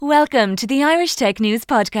Welcome to the Irish Tech News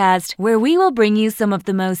podcast, where we will bring you some of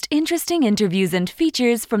the most interesting interviews and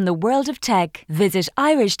features from the world of tech. Visit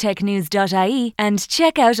irishtechnews.ie and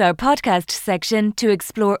check out our podcast section to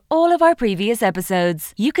explore all of our previous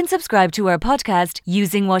episodes. You can subscribe to our podcast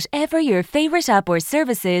using whatever your favourite app or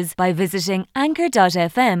service is by visiting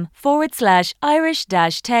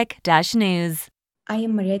anchor.fm/Irish-tech-news. I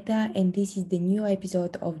am Marietta, and this is the new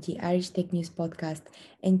episode of the Irish Tech News podcast.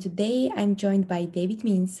 And today I'm joined by David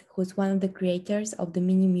Means, who's one of the creators of the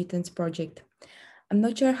Mini Mutants project. I'm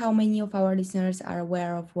not sure how many of our listeners are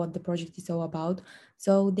aware of what the project is all about.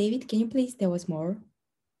 So, David, can you please tell us more?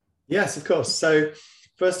 Yes, of course. So,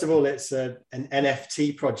 first of all, it's an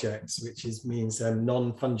NFT project, which means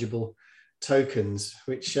non-fungible tokens,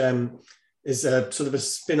 which is a sort of a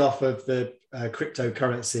spin-off of the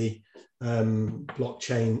cryptocurrency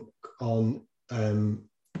blockchain on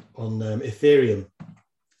Ethereum.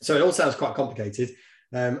 So it all sounds quite complicated,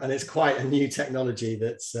 and it's quite a new technology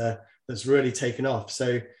that's really taken off.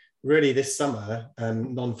 So really, this summer,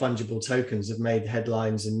 non-fungible tokens have made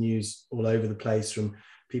headlines and news all over the place, from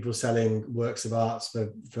people selling works of art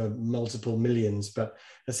for multiple millions. But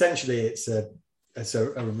essentially, it's a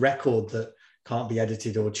record that can't be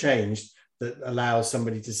edited or changed, that allows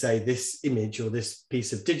somebody to say this image or this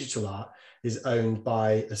piece of digital art is owned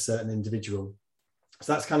by a certain individual.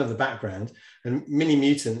 So that's kind of the background. And Mini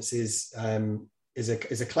Mutants is a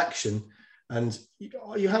collection. And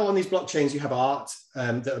you have on these blockchains, you have art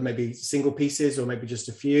that are maybe single pieces or maybe just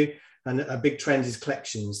a few. And a big trend is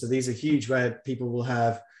collections. So these are huge, where people will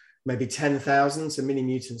have maybe 10,000. So Mini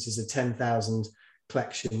Mutants is a 10,000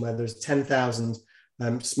 collection, where there's 10,000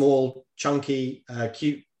 small, chunky,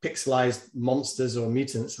 cute, pixelized monsters or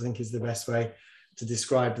mutants, I think is the best way to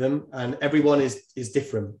describe them. And everyone is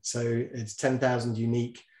different. So it's 10,000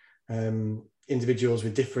 unique individuals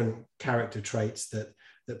with different character traits that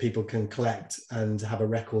people can collect and have a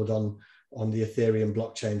record on the Ethereum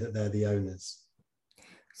blockchain that they're the owners.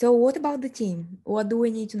 So what about the team? What do we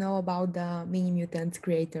need to know about the Mini Mutants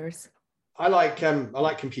creators? I like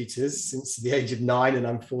computers since the age of 9, and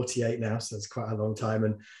I'm 48 now, so it's quite a long time.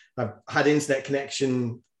 And I've had internet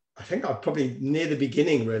connection. I think I'm probably near the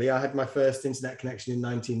beginning, really. I had my first internet connection in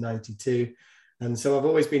 1992. And so I've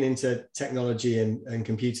always been into technology and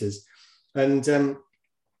computers. And it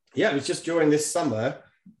was just during this summer,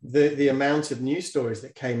 the amount of news stories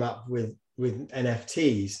that came up with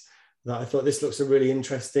NFTs, that I thought this looks a really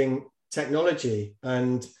interesting technology.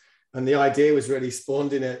 And the idea was really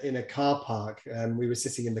spawned in a car park. We were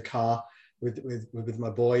sitting in the car with my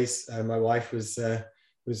boys. My wife was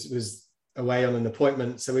away on an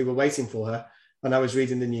appointment, so we were waiting for her. And I was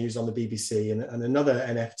reading the news on the BBC, and another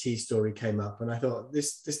NFT story came up, and I thought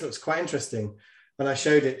this looks quite interesting. And I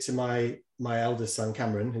showed it to my eldest son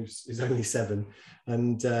Cameron, who's only 7,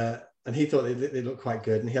 and he thought it looked quite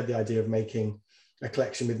good, and he had the idea of making a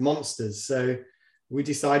collection with monsters. So we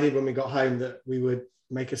decided when we got home that we would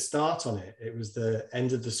make a start on it. It was the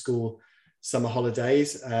end of the school summer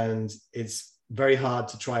holidays, and it's very hard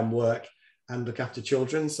to try and work and look after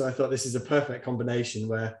children. So I thought this is a perfect combination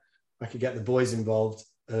where I could get the boys involved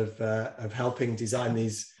of helping design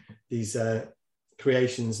these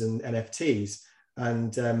creations and NFTs,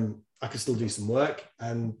 and I could still do some work,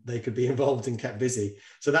 and they could be involved and kept busy.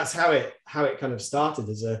 So that's how it kind of started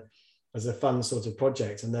as a fun sort of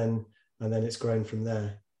project, and then it's grown from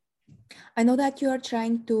there. I know that you are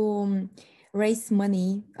trying to raise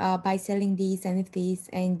money by selling these NFTs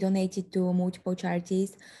and donate it to multiple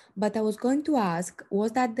charities. But I was going to ask,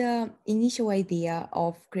 was that the initial idea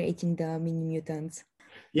of creating the Mini Mutants?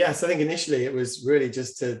 Yes, I think initially it was really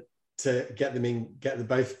just to get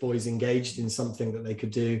both boys engaged in something that they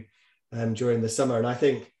could do during the summer. And I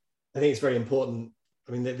think it's very important.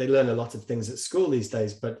 I mean, they learn a lot of things at school these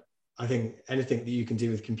days, but I think anything that you can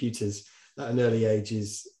do with computers at an early age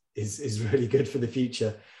is really good for the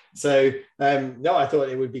future. So I thought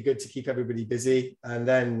it would be good to keep everybody busy, and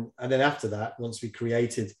then after that, once we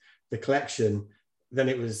created the collection, then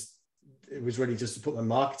it was really just to put my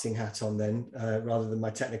marketing hat on then, rather than my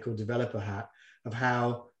technical developer hat, of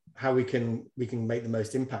how we can make the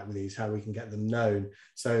most impact with these, how we can get them known.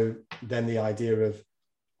 So then the idea of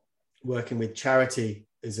working with charity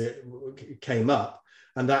came up,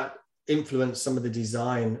 and that influenced some of the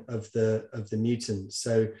design of the mutants.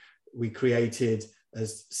 So we created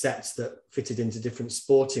as sets that fitted into different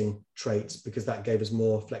sporting traits, because that gave us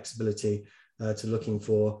more flexibility to looking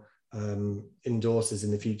for endorsers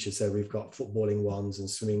in the future. So we've got footballing ones and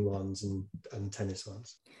swimming ones and tennis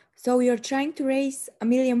ones. So you're trying to raise £1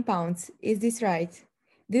 million, is this right?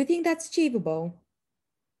 Do you think that's achievable?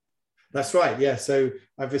 That's right, yeah. So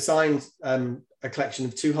I've assigned a collection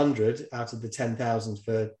of 200 out of the 10,000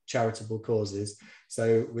 for charitable causes.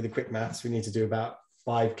 So with the quick maths, we need to do about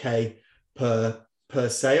 5K per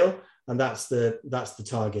sale, and that's the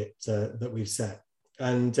target that we've set.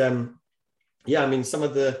 And yeah, I mean,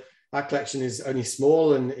 our collection is only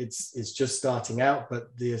small and it's just starting out,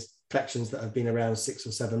 but the collections that have been around 6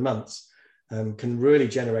 or 7 months can really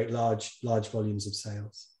generate large volumes of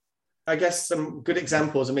sales. I guess some good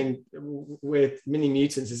examples, I mean, with Mini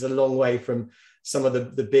Mutants is a long way from some of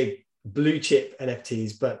the big blue chip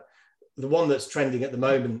NFTs, but the one that's trending at the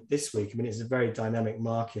moment this week, I mean, it's a very dynamic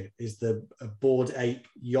market, is the Bored Ape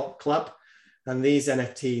Yacht Club. And these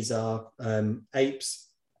NFTs are apes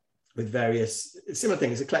with various similar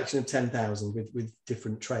things, a collection of 10,000 with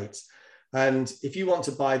different traits. And if you want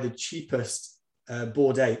to buy the cheapest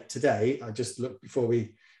Bored Ape today, I just looked before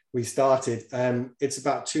we started, it's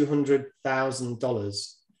about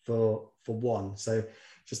 $200,000 for one. So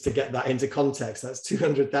just to get that into context, that's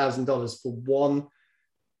 $200,000 for one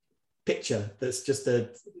picture that's just a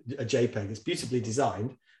JPEG. It's beautifully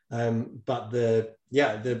designed, but the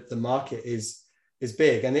market is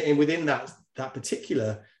big, and within that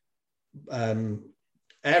particular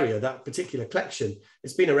area, that particular collection,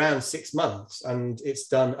 it's been around 6 months, and it's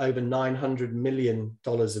done over $900 million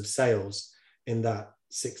of sales in that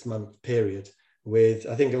 6-month period. With,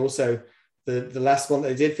 I think also the last one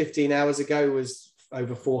they did 15 hours ago was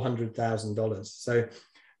over $400,000. So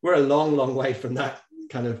we're a long way from that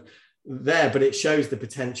kind of there, but it shows the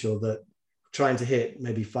potential that trying to hit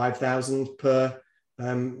maybe 5,000 per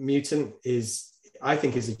mutant I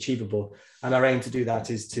think is achievable. And our aim to do that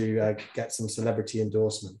is to get some celebrity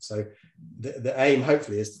endorsement. So the aim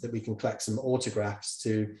hopefully is that we can collect some autographs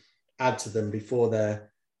to add to them before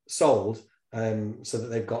they're sold, so that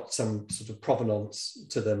they've got some sort of provenance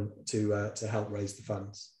to them to help raise the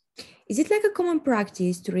funds. Is it like a common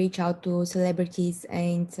practice to reach out to celebrities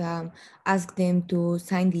and ask them to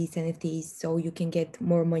sign these NFTs so you can get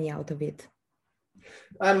more money out of it?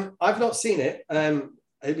 I've not seen it.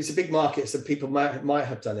 It's a big market, so people might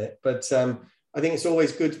have done it, but I think it's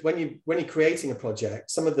always good when you're creating a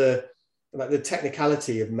project. Some of the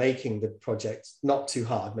technicality of making the project not too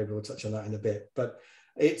hard. Maybe we'll touch on that in a bit, but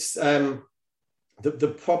it's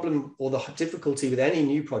the problem or the difficulty with any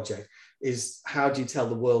new project is how do you tell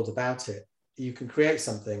the world about it? You can create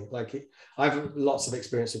something like I have lots of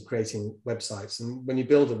experience of creating websites, and when you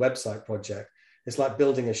build a website project, it's like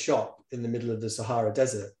building a shop in the middle of the Sahara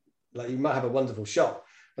Desert. Like, you might have a wonderful shop,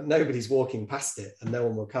 but nobody's walking past it and no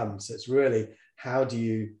one will come. So it's really, how do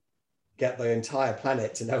you get the entire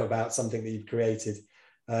planet to know about something that you've created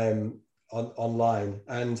online?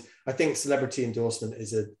 And I think celebrity endorsement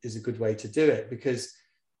is a good way to do it, because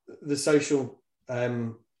the social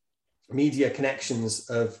media connections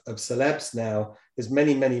of celebs now, there's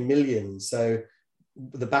many millions. So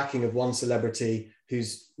the backing of one celebrity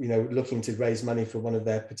who's looking to raise money for one of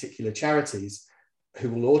their particular charities, who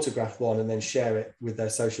will autograph one and then share it with their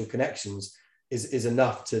social connections, is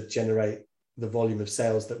enough to generate the volume of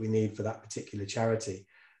sales that we need for that particular charity.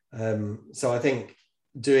 So I think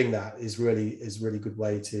doing that is really good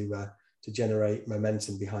way to generate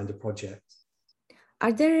momentum behind a project.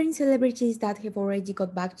 Are there any celebrities that have already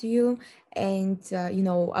got back to you and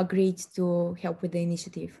agreed to help with the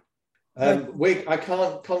initiative? I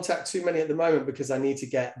can't contact too many at the moment because I need to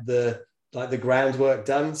get the groundwork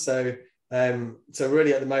done. So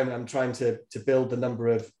really at the moment I'm trying to build the number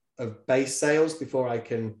of base sales before I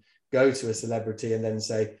can go to a celebrity and then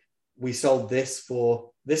say, we sold this for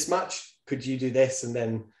this much, could you do this? And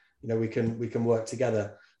then we can work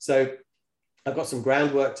together. So I've got some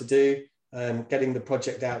groundwork to do, getting the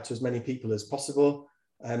project out to as many people as possible.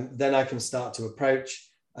 Then I can start to approach,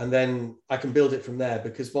 and then I can build it from there,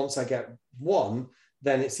 because once I get one,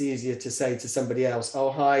 then it's easier to say to somebody else, oh,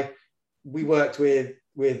 hi, we worked with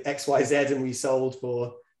XYZ and we sold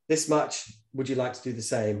for this much, would you like to do the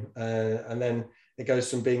same? And then it goes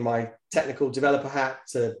from being my technical developer hat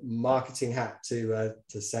to marketing hat to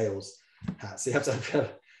sales hat. So you have to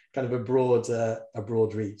have kind of a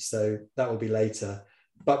broad reach. So that will be later.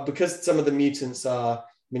 But because some of the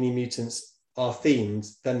mini mutants are themed,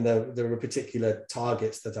 then there are particular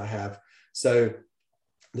targets that I have. So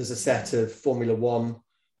there's a set of Formula One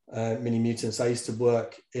mini mutants. I used to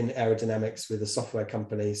work in aerodynamics with a software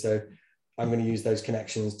company, so I'm going to use those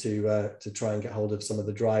connections to try and get hold of some of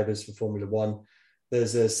the drivers for Formula One.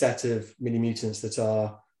 There's a set of mini mutants that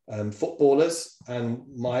are footballers, and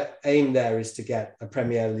my aim there is to get a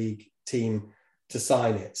Premier League team to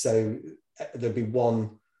sign it. So there'll be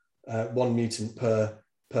one mutant per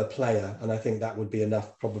player, and I think that would be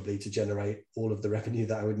enough probably to generate all of the revenue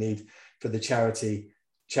that I would need for the charity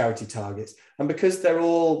charity targets. And because they're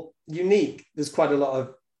all unique, there's quite a lot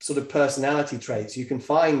of sort of personality traits. You can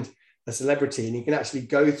find a celebrity and you can actually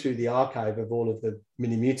go through the archive of all of the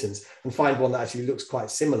Mini Mutants and find one that actually looks quite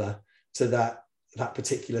similar to that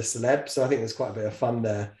particular celeb. So I think there's quite a bit of fun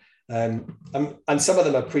there. And some of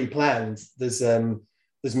them are pre-planned. There's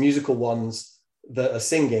musical ones that are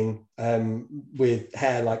singing with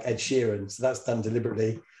hair like Ed Sheeran. So that's done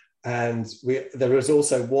deliberately. And there is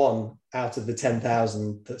also one out of the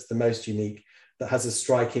 10,000 that's the most unique that has a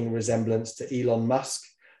striking resemblance to Elon Musk.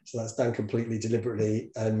 So that's done completely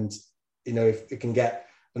deliberately. And, you know, if it can get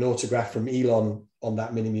an autograph from Elon on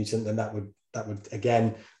that Mini Mutant, then that would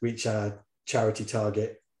again reach our charity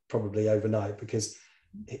target probably overnight, because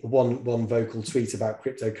one vocal tweet about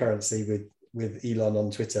cryptocurrency with Elon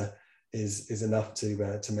on Twitter is enough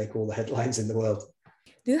to make all the headlines in the world.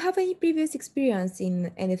 Do you have any previous experience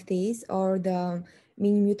in NFTs, or the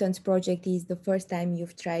Mini Mutants project is the first time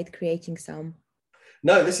you've tried creating some?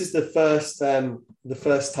 No, this is the first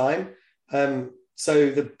time.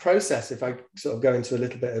 So the process, if I sort of go into a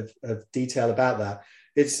little bit of detail about that,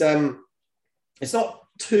 it's not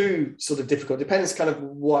too sort of difficult. Depends kind of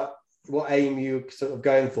what aim you're sort of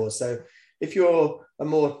going for. So if you're a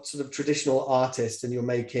more sort of traditional artist and you're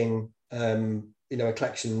making a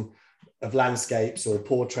collection of landscapes or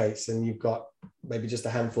portraits, and you've got maybe just a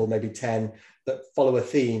handful, maybe 10 that follow a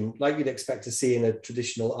theme like you'd expect to see in a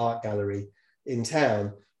traditional art gallery in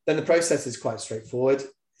town, then the process is quite straightforward.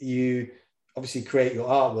 You obviously create your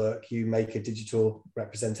artwork, you make a digital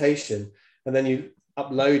representation, and then you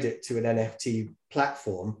upload it to an NFT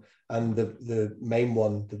platform. And the main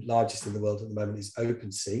one, the largest in the world at the moment, is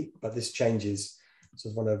OpenSea, but this changes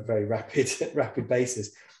sort of on a very rapid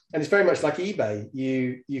basis. And it's very much like eBay.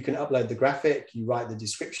 You can upload the graphic, you write the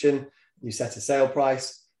description, you set a sale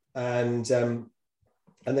price, and then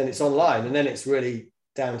it's online. And then it's really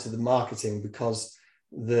down to the marketing, because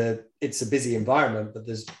it's a busy environment, but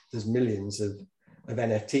there's millions of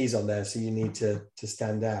NFTs on there, so you need to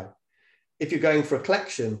stand out. If you're going for a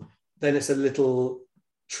collection, then it's a little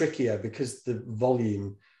trickier, because the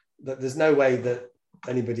volume, that there's no way that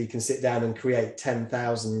anybody can sit down and create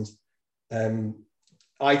 10,000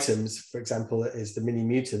 items, for example, is the Mini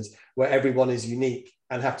Mutants, where everyone is unique,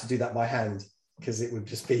 and have to do that by hand, because it would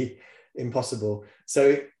just be impossible.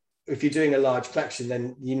 So if you're doing a large collection,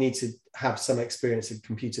 then you need to have some experience in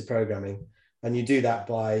computer programming, and you do that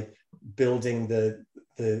by building the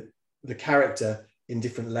character in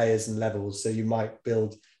different layers and levels. So you might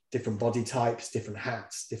build different body types, different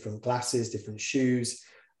hats, different glasses, different shoes,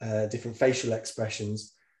 different facial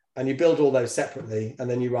expressions, and you build all those separately, and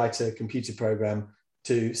then you write a computer program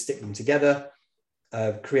to stick them together,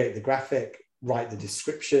 create the graphic, write the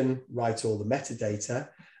description, write all the metadata,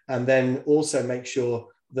 and then also make sure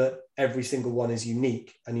that every single one is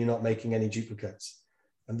unique and you're not making any duplicates.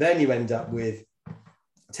 And then you end up with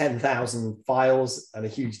 10,000 files and a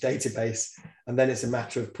huge database, and then it's a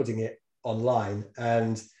matter of putting it online.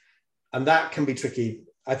 And that can be tricky.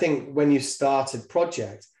 I think when you start a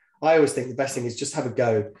project, I always think the best thing is just have a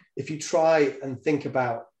go. If you try and think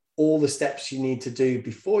about all the steps you need to do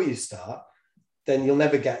before you start, then you'll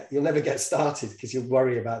never get started, because you'll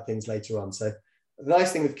worry about things later on. So the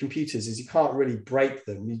nice thing with computers is you can't really break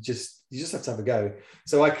them. You just have to have a go.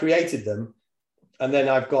 So I created them, and then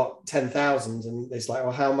I've got 10,000, and it's like,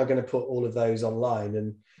 well, how am I going to put all of those online?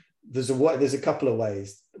 And there's a couple of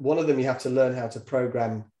ways. One of them, you have to learn how to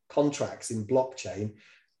program contracts in blockchain,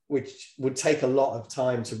 which would take a lot of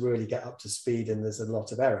time to really get up to speed, and there's a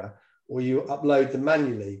lot of error. Or you upload them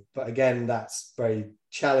manually, but again, that's very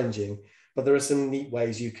challenging. But there are some neat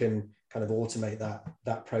ways you can kind of automate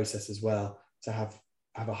that process as well, to have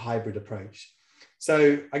a hybrid approach.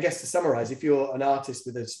 So I guess to summarize, if you're an artist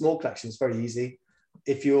with a small collection, it's very easy.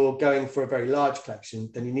 If you're going for a very large collection,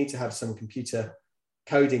 then you need to have some computer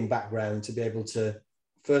coding background to be able to,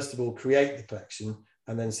 first of all, create the collection,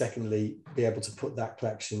 and then secondly, be able to put that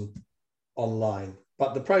collection online.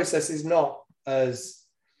 But the process is not as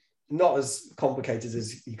complicated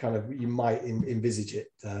as you might envisage it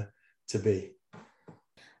to be.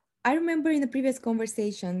 I remember in the previous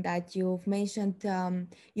conversation that you've mentioned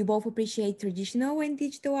you both appreciate traditional and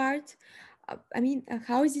digital art.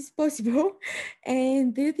 How is this possible?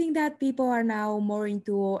 And do you think that people are now more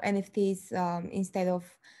into NFTs instead of,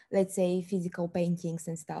 let's say, physical paintings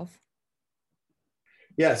and stuff?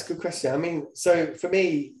 Yeah, it's a good question. So for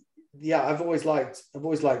me, yeah, I've always liked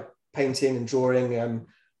painting and drawing. I've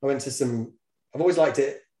always liked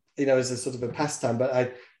it, as a sort of a pastime,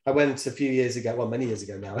 but I went a few years ago, well, many years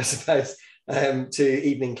ago now, I suppose, to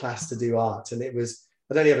evening class to do art. And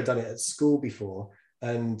I'd only ever done it at school before.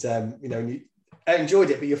 And, I enjoyed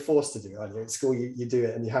it, but you're forced to do it, aren't you? At school, you do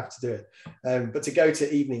it and you have to do it. But to go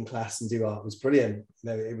to evening class and do art was brilliant.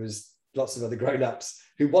 It was lots of other grown-ups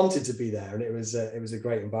who wanted to be there, and it was a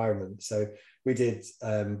great environment. So we did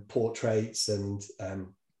portraits and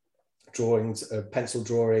drawings, pencil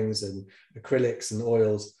drawings and acrylics and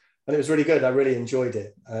oils, and it was really good. I really enjoyed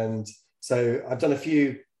it. And so I've done a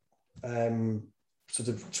few sort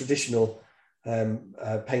of traditional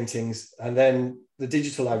paintings, and then the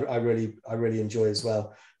digital I really enjoy as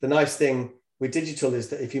well. The nice thing with digital is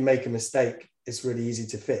that if you make a mistake, it's really easy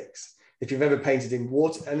to fix. If you've ever painted in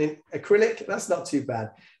water and in acrylic, that's not too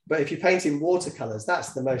bad. But if you paint in watercolors,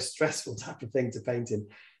 that's the most stressful type of thing to paint in.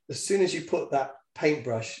 As soon as you put that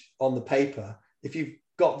paintbrush on the paper, if you've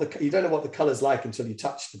got you don't know what the color's like until you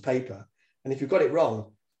touch the paper. And if you've got it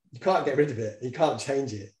wrong, you can't get rid of it. You can't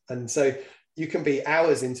change it. And so you can be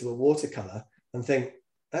hours into a watercolor and think,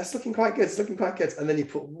 that's looking quite good. It's looking quite good. And then you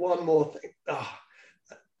put one more thing.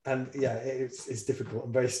 And yeah, it's difficult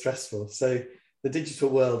and very stressful. So the digital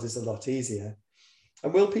world is a lot easier.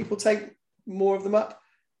 And will people take more of them up?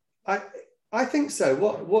 I think so.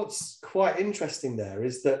 What's quite interesting there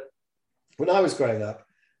is that when I was growing up,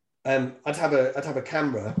 I'd have a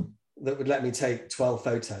camera that would let me take 12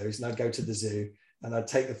 photos, and I'd go to the zoo and I'd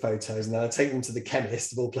take the photos and then I'd take them to the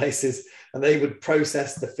chemist of all places, and they would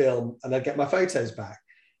process the film and I'd get my photos back.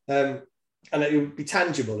 And it would be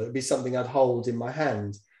tangible. It would be something I'd hold in my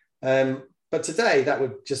hand. But today that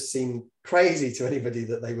would just seem crazy to anybody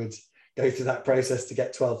that they would go through that process to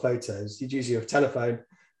get 12 photos. You'd use your telephone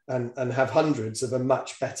and have hundreds of a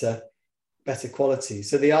much better quality.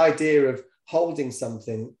 So the idea of holding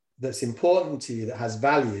something that's important to you, that has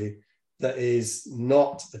value, that is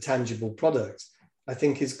not a tangible product, I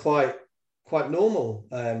think is quite normal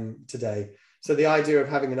today. So the idea of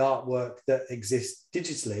having an artwork that exists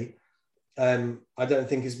digitally, I don't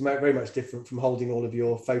think is very much different from holding all of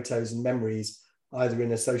your photos and memories either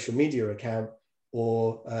in a social media account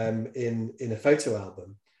or in a photo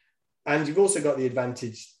album. And you've also got the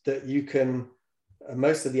advantage that you can,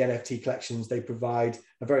 most of the NFT collections, they provide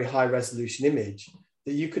a very high resolution image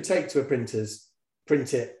that you could take to a printer's,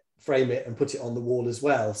 print it, frame it, and put it on the wall as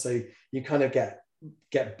well. So you kind of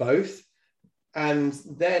get both. And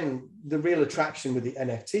then the real attraction with the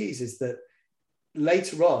NFTs is that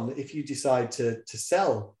later on, if you decide to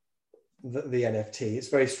sell the NFT, it's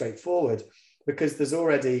very straightforward because there's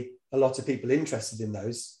already a lot of people interested in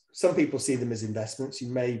those. Some people see them as investments. You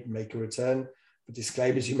may make a return for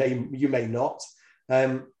disclaimers, you may not.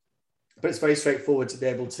 But it's very straightforward to be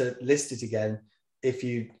able to list it again if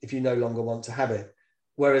you no longer want to have it.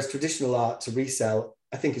 Whereas traditional art to resell,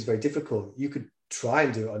 I think is very difficult. You could try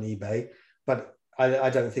and do it on eBay, but I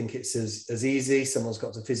don't think it's as easy. Someone's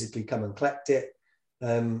got to physically come and collect it.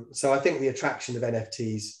 So I think the attraction of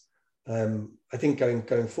NFTs, I think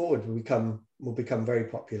going forward will become very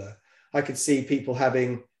popular. I could see people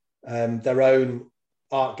having their own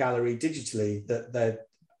art gallery digitally, that their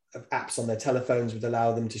apps on their telephones would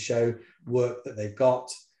allow them to show work that they've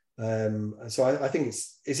got. So I think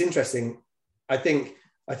it's interesting. I think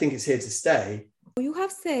it's here to stay. You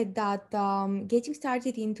have said that getting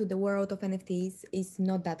started into the world of NFTs is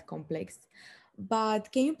not that complex,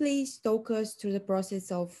 but can you please talk us through the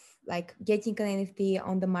process of like getting an NFT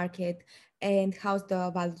on the market and how's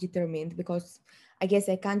the value determined? Because I guess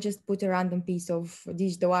I can't just put a random piece of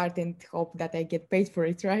digital art and hope that I get paid for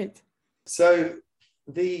it, right? So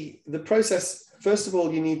the process, first of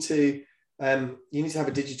all, you need to have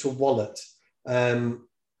a digital wallet, and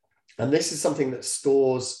this is something that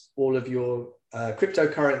stores all of your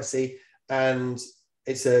cryptocurrency, and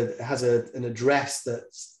it has an address that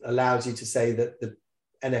allows you to say that the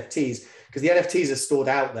NFTs, because the NFTs are stored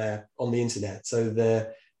out there on the internet, so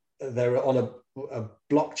they're on a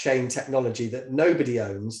blockchain technology that nobody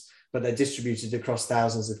owns, but they're distributed across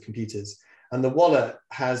thousands of computers. And the wallet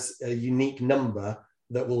has a unique number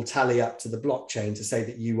that will tally up to the blockchain to say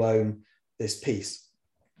that you own this piece.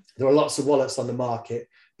 There are lots of wallets on the market,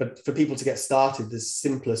 but for people to get started, the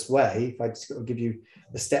simplest way, if I just give you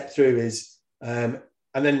the step through, is, and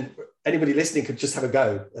then anybody listening could just have a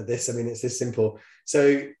go at this. I mean, it's this simple.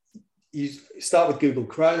 So you start with Google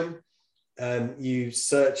Chrome, you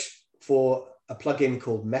search for a plugin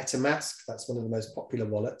called MetaMask. That's one of the most popular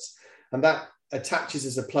wallets. And that attaches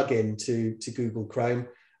as a plugin to Google Chrome,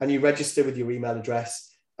 and you register with your email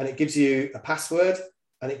address, and it gives you a password,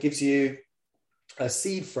 and it gives you a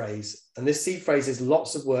seed phrase. And this seed phrase is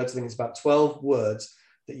lots of words. I think it's about 12 words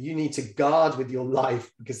that you need to guard with your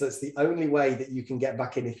life, because that's the only way that you can get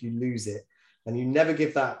back in if you lose it. And you never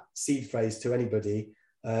give that seed phrase to anybody.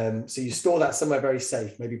 So you store that somewhere very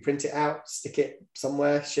safe, maybe print it out, stick it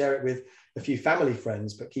somewhere, share it with a few family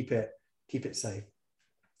friends, but keep it safe.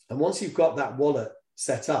 And once you've got that wallet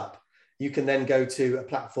set up, you can then go to a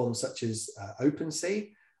platform such as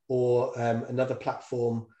OpenSea or another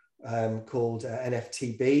platform called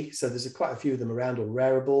NFTB. So there's quite a few of them around, or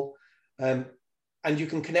Rarible. And you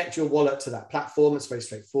can connect your wallet to that platform. It's very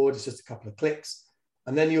straightforward. It's just a couple of clicks.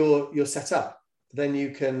 And then you're set up. Then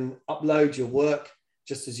you can upload your work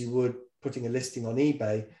just as you would putting a listing on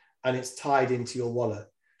eBay, and it's tied into your wallet.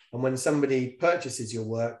 And when somebody purchases your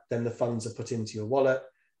work, then the funds are put into your wallet.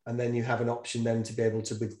 And then you have an option then to be able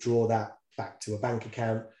to withdraw that back to a bank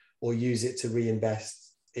account or use it to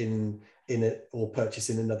reinvest in it or purchase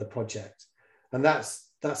in another project. And that's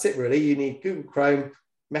it really. You need Google Chrome,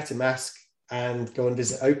 MetaMask, and go and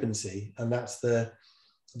visit OpenSea. And that's the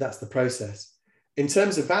process. In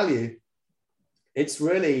terms of value, it's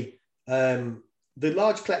really the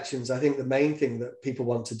large collections. I think the main thing that people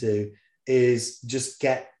want to do is just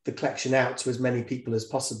get the collection out to as many people as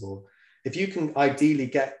possible. If you can ideally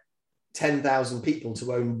get 10,000 people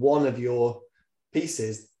to own one of your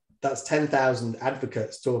pieces, that's 10,000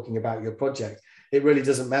 advocates talking about your project. It really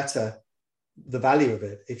doesn't matter the value of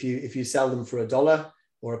it. If you sell them for $1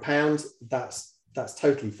 or £1, that's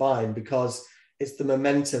totally fine, because it's the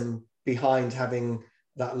momentum behind having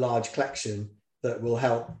that large collection that will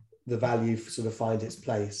help the value sort of find its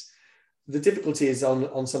place. The difficulty is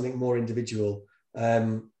on something more individual.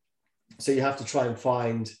 So you have to try and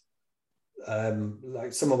find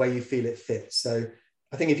like somewhere where you feel it fits. So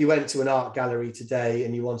I think if you went to an art gallery today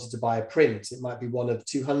and you wanted to buy a print, it might be one of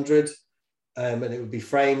 200, and it would be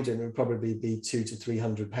framed, and it would probably be £200 to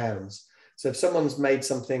 £300. So if someone's made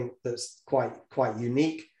something that's quite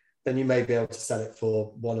unique, then you may be able to sell it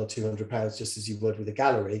for £100 or £200, just as you would with a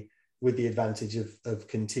gallery, with the advantage of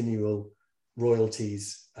continual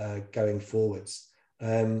royalties going forwards.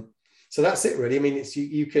 So that's it really. I mean, it's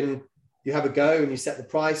you have a go and you set the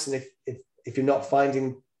price, and if you're not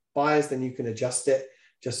finding buyers, then you can adjust it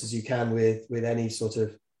just as you can with any sort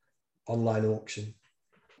of online auction.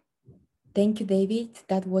 Thank you, David.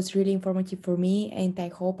 That was really informative for me, and I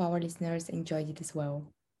hope our listeners enjoyed it as well.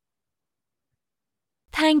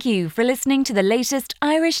 Thank you for listening to the latest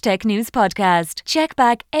Irish Tech News podcast. Check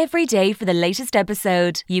back every day for the latest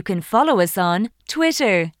episode. You can follow us on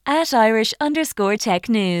Twitter @Irish_Tech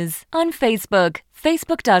News, on Facebook,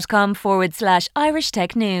 facebook.com/Irish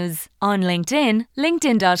Tech News, on LinkedIn,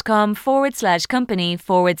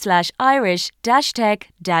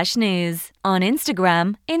 linkedin.com/company/Irish-Tech-News, on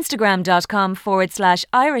Instagram,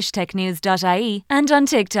 instagram.com/Irish Tech News.ie, and on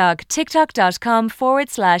TikTok,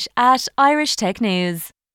 tiktok.com/@Irish Tech News.